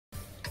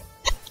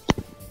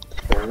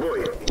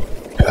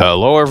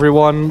Hello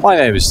everyone, my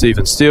name is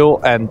Steven Steele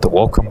and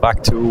welcome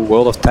back to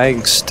World of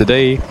Tanks.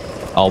 Today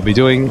I'll be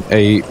doing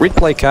a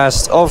replay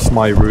cast of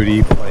my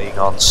Rudy playing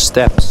on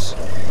Steppes.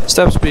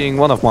 Steppes being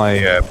one of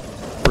my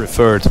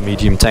preferred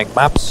medium tank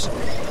maps.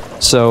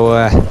 So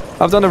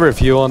I've done a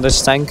review on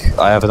this tank,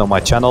 I have it on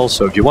my channel,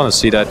 so if you want to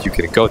see that you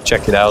can go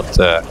check it out.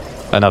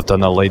 And I've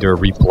done a later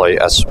replay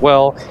as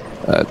well.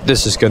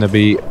 This is going to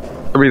be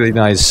a really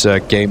nice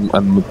game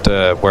and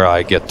where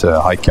I get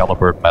high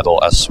caliber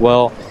medal as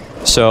well.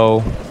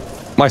 So,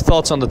 my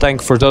thoughts on the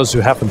tank for those who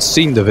haven't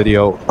seen the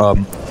video.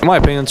 In my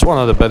opinion, it's one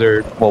of the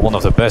better, well, one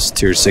of the best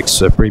tier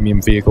 6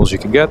 premium vehicles you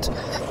can get.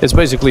 It's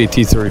basically a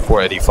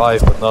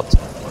T-3485, but not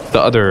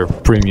the other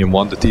premium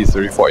one, the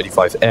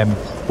T-3485M,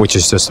 which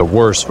is just a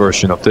worse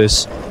version of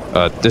this.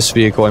 This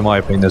vehicle, in my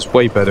opinion, is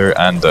way better,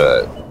 and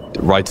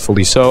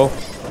rightfully so.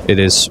 It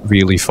is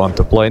really fun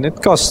to play, and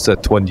it costs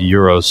 20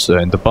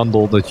 euros in the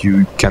bundle that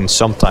you can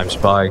sometimes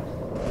buy.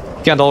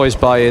 Can't always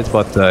buy it,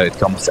 but it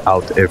comes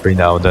out every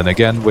now and then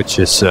again, which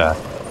is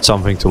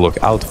something to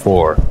look out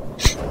for.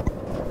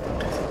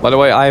 By the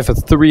way, I have a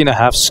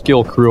 3.5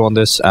 skill crew on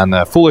this and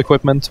full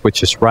equipment,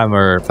 which is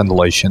rammer,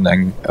 ventilation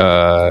and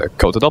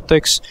coated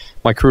optics.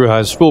 My crew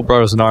has full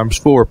brothers in arms,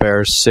 full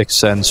repairs, 6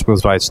 sense,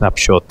 smooth ride,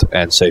 snapshot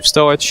and safe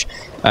stowage.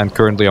 And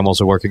currently I'm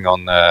also working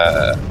on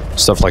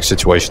stuff like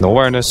situational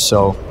awareness,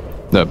 so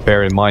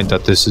bear in mind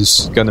that this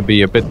is going to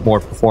be a bit more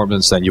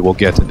performance than you will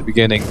get in the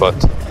beginning, but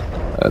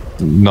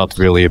not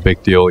really a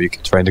big deal. You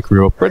can train the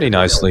crew up pretty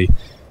nicely.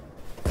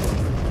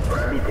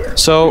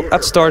 So,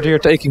 at start here,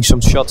 taking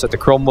some shots at the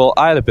Cromwell.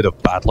 I had a bit of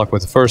bad luck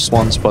with the first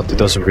ones, but it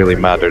doesn't really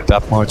matter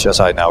that much as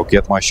I now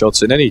get my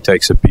shots in and he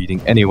takes a beating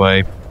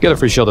anyway. Get a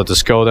free shot at the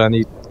Skoda and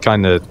he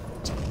kind of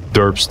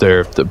derps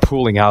there,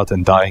 pulling out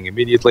and dying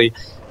immediately. In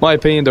my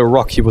opinion, the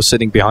rock he was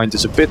sitting behind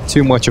is a bit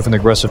too much of an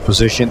aggressive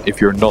position if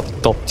you're not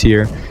top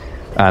tier,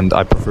 and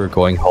I prefer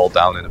going hull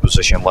down in a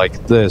position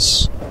like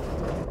this.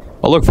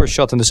 I'll look for a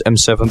shot in this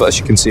M7, but as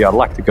you can see I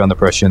lack the gun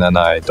depression and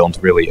I don't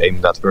really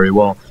aim that very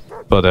well.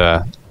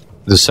 But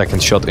the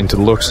second shot into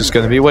the looks is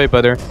going to be way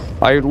better.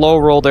 I low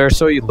roll there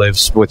so he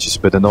lives, which is a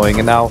bit annoying,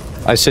 and now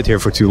I sit here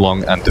for too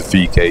long and the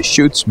VK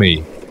shoots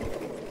me.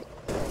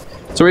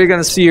 So what you're going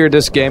to see here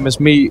this game is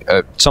me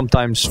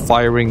sometimes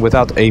firing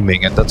without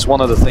aiming, and that's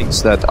one of the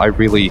things that I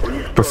really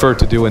prefer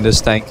to do in this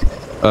tank.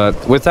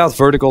 Without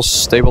vertical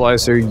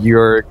stabilizer,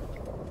 your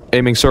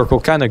aiming circle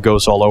kind of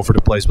goes all over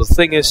the place, but the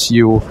thing is,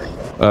 you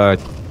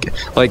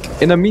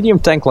like in a medium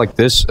tank like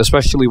this,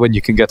 especially when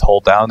you can get hull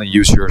down and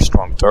use your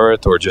strong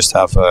turret or just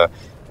have a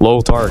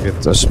low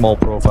target, a small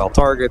profile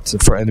target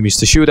for enemies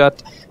to shoot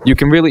at, you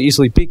can really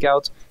easily peek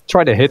out,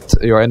 try to hit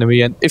your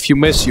enemy, and if you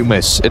miss, you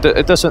miss.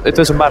 It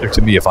doesn't matter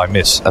to me if I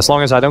miss. As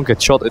long as I don't get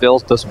shot, it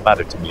also doesn't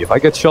matter to me. If I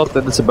get shot,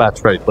 then it's a bad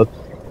trade, but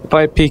if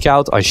I peek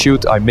out, I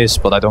shoot, I miss,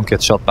 but I don't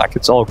get shot back,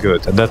 it's all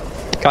good. And that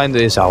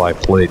kinda is how I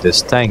play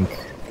this tank,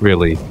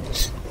 really.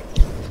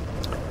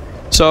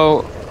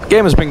 So, the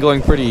game has been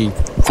going pretty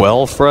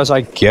well for us,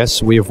 I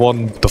guess. We have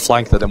won the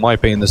flank that, in my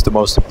opinion, is the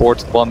most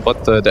important one,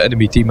 but the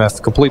enemy team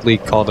have completely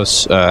caught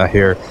us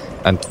here,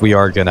 and we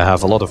are gonna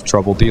have a lot of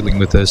trouble dealing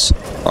with this.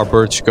 Our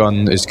birch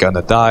gun is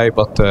gonna die,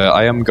 but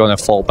I am gonna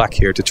fall back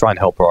here to try and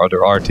help our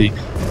other arty.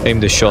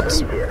 Aim the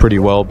shot pretty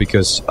well,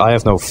 because I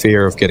have no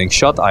fear of getting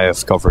shot. I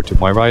have cover to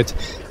my right,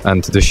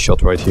 and this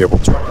shot right here will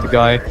track the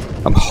guy.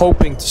 I'm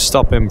hoping to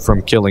stop him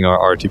from killing our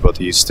arty, but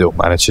he still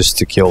manages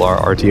to kill our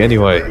arty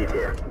anyway.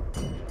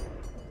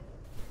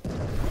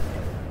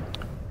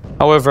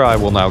 However, I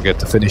will now get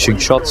the finishing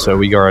shot, so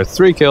we are at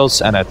 3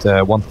 kills and at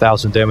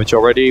 1000 damage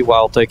already,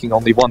 while taking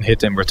only 1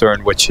 hit in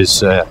return, which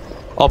is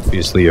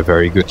obviously a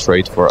very good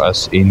trade for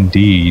us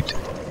indeed.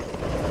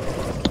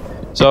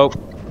 So,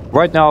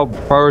 right now,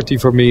 priority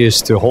for me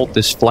is to hold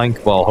this flank,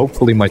 while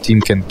hopefully my team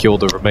can kill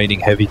the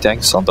remaining heavy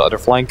tanks on the other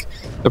flank.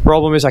 The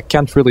problem is I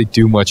can't really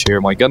do much here.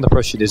 My gun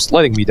depression is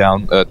letting me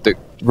down. The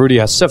Rudy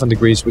has 7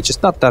 degrees, which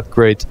is not that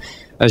great.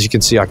 As you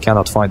can see, I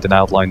cannot find an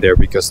outline there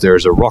because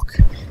there's a rock.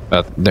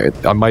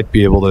 I might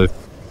be able to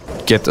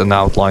get an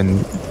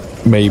outline,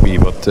 maybe,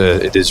 but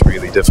it is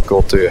really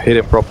difficult to hit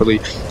him properly.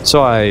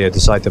 So I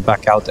decide to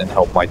back out and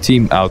help my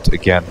team out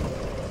again.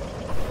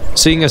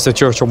 Seeing as the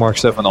Churchill Mark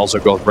 7 also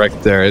got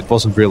wrecked there, it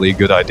wasn't really a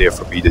good idea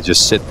for me to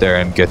just sit there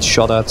and get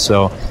shot at,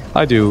 so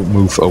I do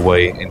move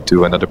away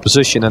into another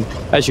position, and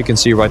as you can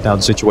see right now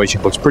the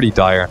situation looks pretty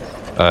dire.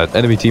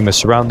 Enemy team is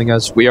surrounding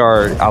us, we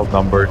are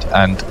outnumbered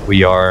and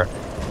we are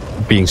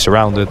being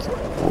surrounded.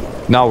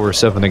 Now we're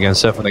 7 against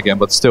 7 again,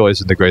 but still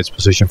isn't the greatest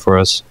position for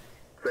us.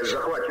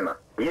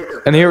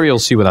 And here you'll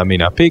see what I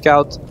mean. I peek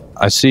out,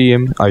 I see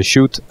him, I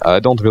shoot. I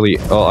don't really...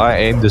 Well, I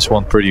aim this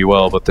one pretty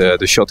well, but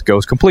the shot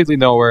goes completely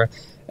nowhere.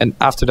 And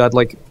after that,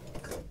 like...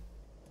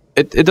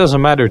 It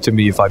doesn't matter to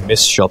me if I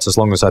miss shots as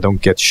long as I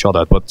don't get shot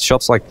at. But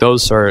shots like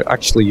those are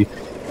actually...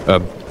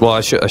 well, I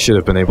should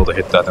have been able to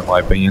hit that in my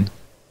opinion.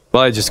 But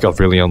I just got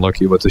really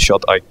unlucky with the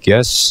shot, I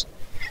guess.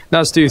 Now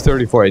it's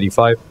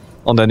T-3485.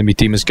 On the enemy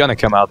team is gonna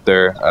come out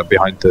there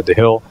behind the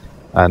hill.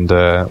 And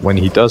when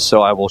he does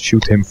so, I will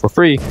shoot him for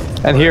free.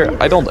 And here,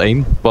 I don't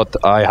aim, but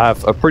I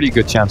have a pretty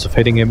good chance of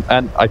hitting him.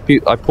 And I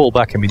pull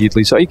back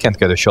immediately, so he can't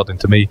get a shot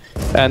into me.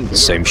 And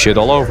same shit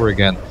all over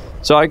again.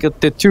 So I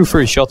did 2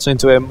 free shots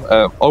into him,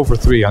 over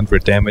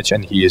 300 damage,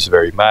 and he is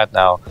very mad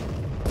now.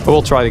 I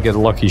will try to get a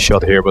lucky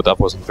shot here, but that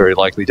wasn't very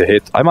likely to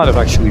hit. I might have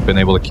actually been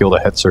able to kill the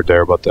Hetzer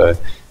there, but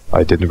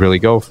I didn't really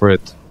go for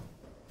it.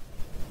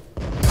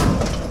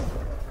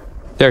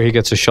 There he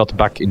gets a shot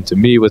back into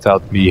me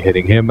without me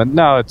hitting him, and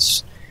now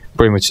it's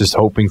pretty much just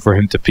hoping for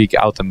him to peek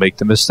out and make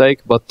the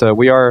mistake. But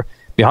we are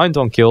behind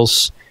on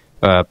kills.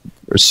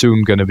 We're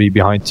soon going to be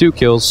behind 2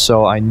 kills,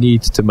 so I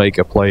need to make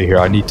a play here.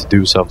 I need to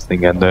do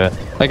something, and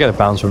I get a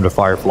bounce from the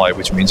Firefly,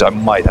 which means I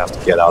might have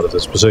to get out of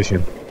this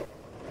position.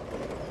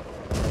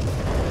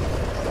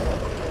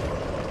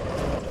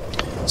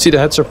 See the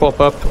Hetzer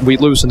pop up, we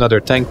lose another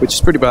tank, which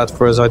is pretty bad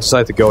for us. I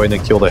decide to go in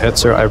and kill the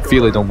Hetzer. I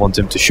really don't want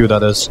him to shoot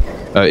at us.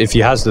 If he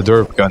has the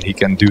derp gun, he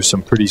can do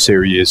some pretty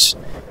serious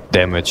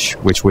damage,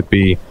 which would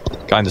be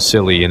kind of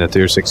silly in a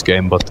tier 6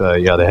 game. But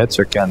yeah, the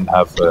Hetzer can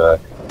have a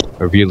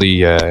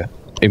really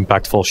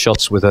impactful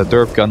shots with a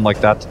derp gun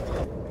like that.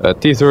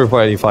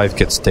 T-3485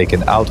 gets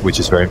taken out, which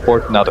is very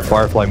important. Now the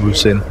Firefly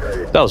moves in.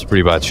 That was a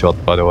pretty bad shot,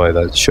 by the way.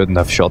 That shouldn't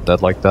have shot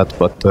that like that,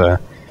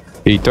 but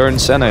he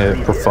turns and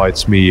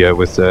provides me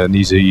with an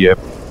easy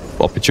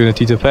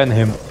opportunity to pen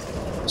him.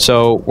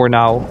 So we're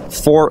now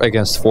 4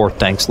 against 4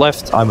 tanks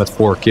left. I'm at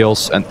 4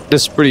 kills, and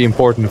this is pretty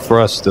important for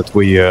us that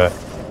we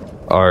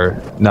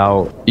are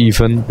now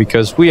even,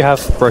 because we have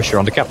pressure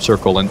on the cap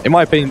circle, and in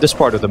my opinion this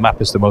part of the map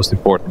is the most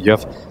important. You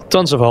have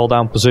tons of hold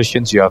down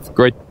positions, you have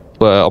great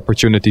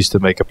opportunities to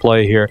make a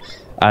play here,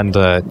 and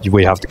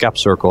we have the cap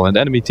circle, and the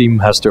enemy team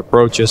has their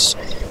approaches,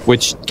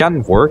 which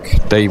can work.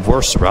 They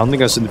were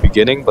surrounding us in the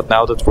beginning, but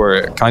now that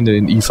we're kind of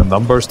in even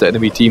numbers, the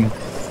enemy team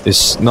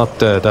is not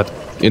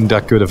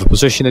that good of a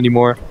position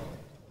anymore.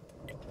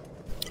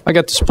 I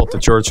get to spot the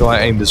Churchill. I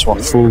aim this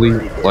one fully,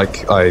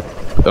 like I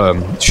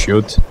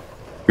should,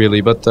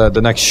 really, but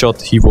the next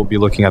shot he will be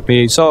looking at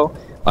me, so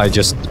I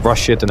just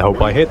rush it and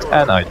hope I hit,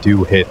 and I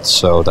do hit,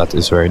 so that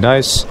is very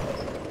nice.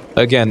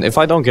 Again, if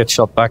I don't get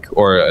shot back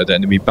or the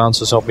enemy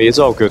bounces on me, it's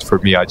all good for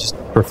me. I just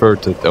prefer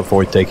to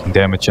avoid taking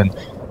damage and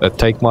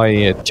take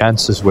my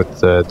chances with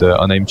the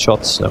unaimed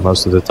shots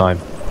most of the time.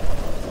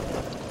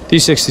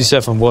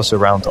 T-67 was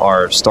around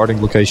our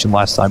starting location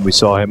last time we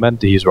saw him,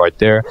 and he's right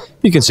there.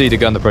 You can see the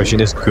gun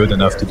depression is good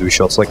enough to do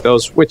shots like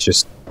those, which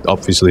is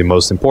obviously the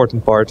most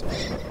important part.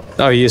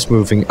 Now he is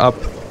moving up.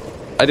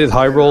 I did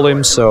high roll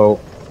him, so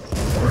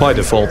by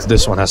default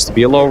this one has to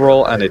be a low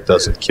roll, and it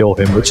doesn't kill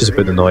him, which is a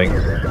bit annoying,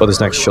 but his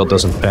next shot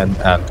doesn't pen,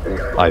 and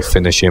I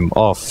finish him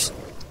off.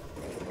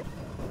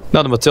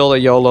 Now the Matilda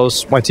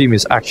YOLOs, my team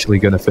is actually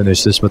going to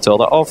finish this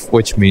Matilda off,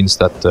 which means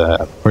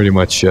that pretty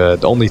much the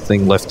only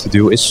thing left to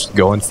do is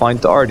go and find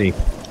the Artie.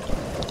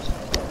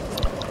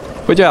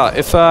 But yeah,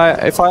 if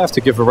I have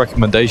to give a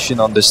recommendation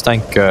on this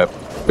tank,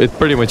 it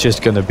pretty much is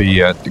going to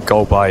be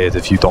go buy it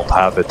if you don't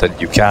have it, and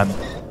you can.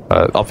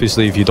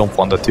 Obviously, if you don't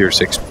want a tier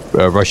 6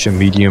 Russian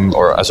medium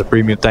or as a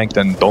premium tank,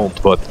 then don't.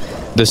 But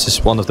this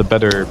is one of the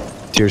better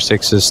tier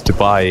 6s to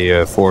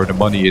buy for the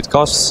money it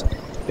costs.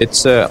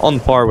 It's on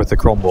par with the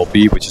Cromwell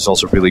B, which is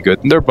also really good.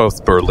 And they're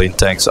both Berlin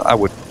tanks. I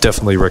would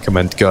definitely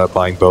recommend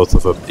buying both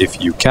of them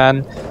if you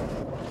can.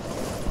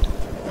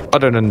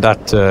 Other than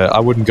that, I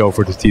wouldn't go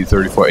for the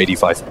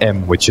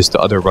T-3485M, which is the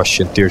other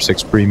Russian tier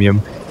 6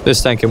 premium.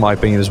 This tank, in my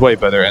opinion, is way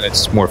better, and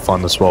it's more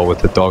fun as well with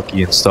the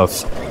doggy and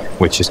stuff,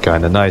 which is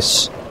kind of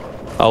nice.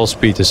 I'll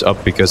speed this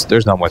up because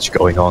there's not much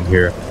going on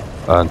here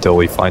until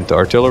we find the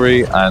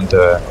artillery, and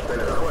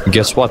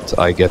guess what?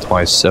 I get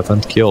my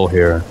 7th kill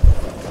here.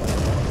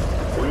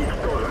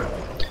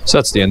 So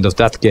that's the end of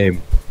that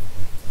game.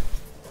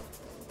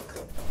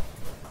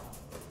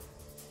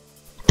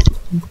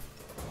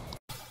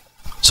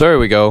 So here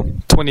we go,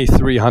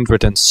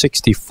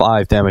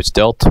 2365 damage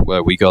dealt.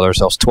 We got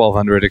ourselves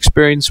 1200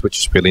 experience, which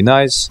is really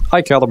nice.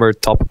 High caliber,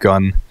 top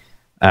gun,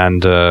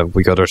 and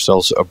we got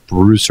ourselves a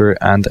bruiser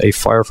and a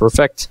fire for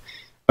effect.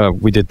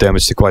 We did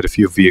damage to quite a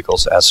few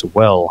vehicles as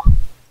well.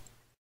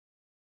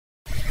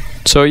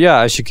 So yeah,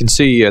 as you can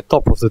see,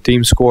 top of the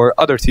team score.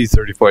 Other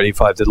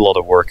T-3485 did a lot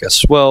of work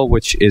as well,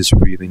 which is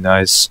really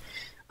nice.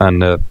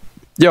 And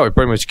yeah, we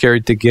pretty much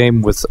carried the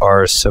game with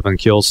our 7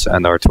 kills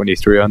and our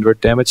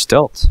 2300 damage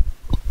dealt.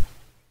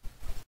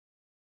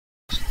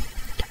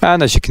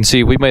 And as you can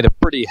see, we made a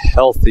pretty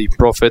healthy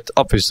profit,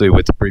 obviously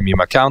with the premium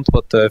account,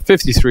 but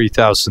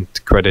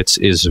 53,000 credits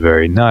is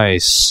very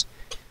nice.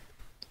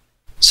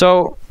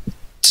 So,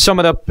 to sum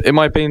it up, in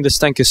my opinion, this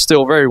tank is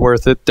still very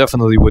worth it.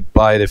 Definitely would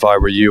buy it if I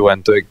were you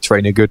and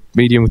train a good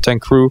medium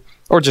tank crew,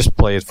 or just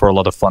play it for a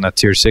lot of fun at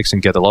tier 6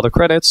 and get a lot of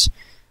credits.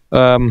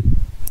 And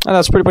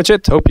that's pretty much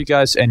it. Hope you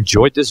guys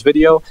enjoyed this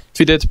video. If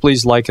you did,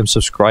 please like and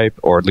subscribe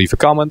or leave a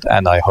comment,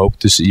 and I hope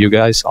to see you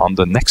guys on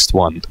the next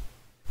one.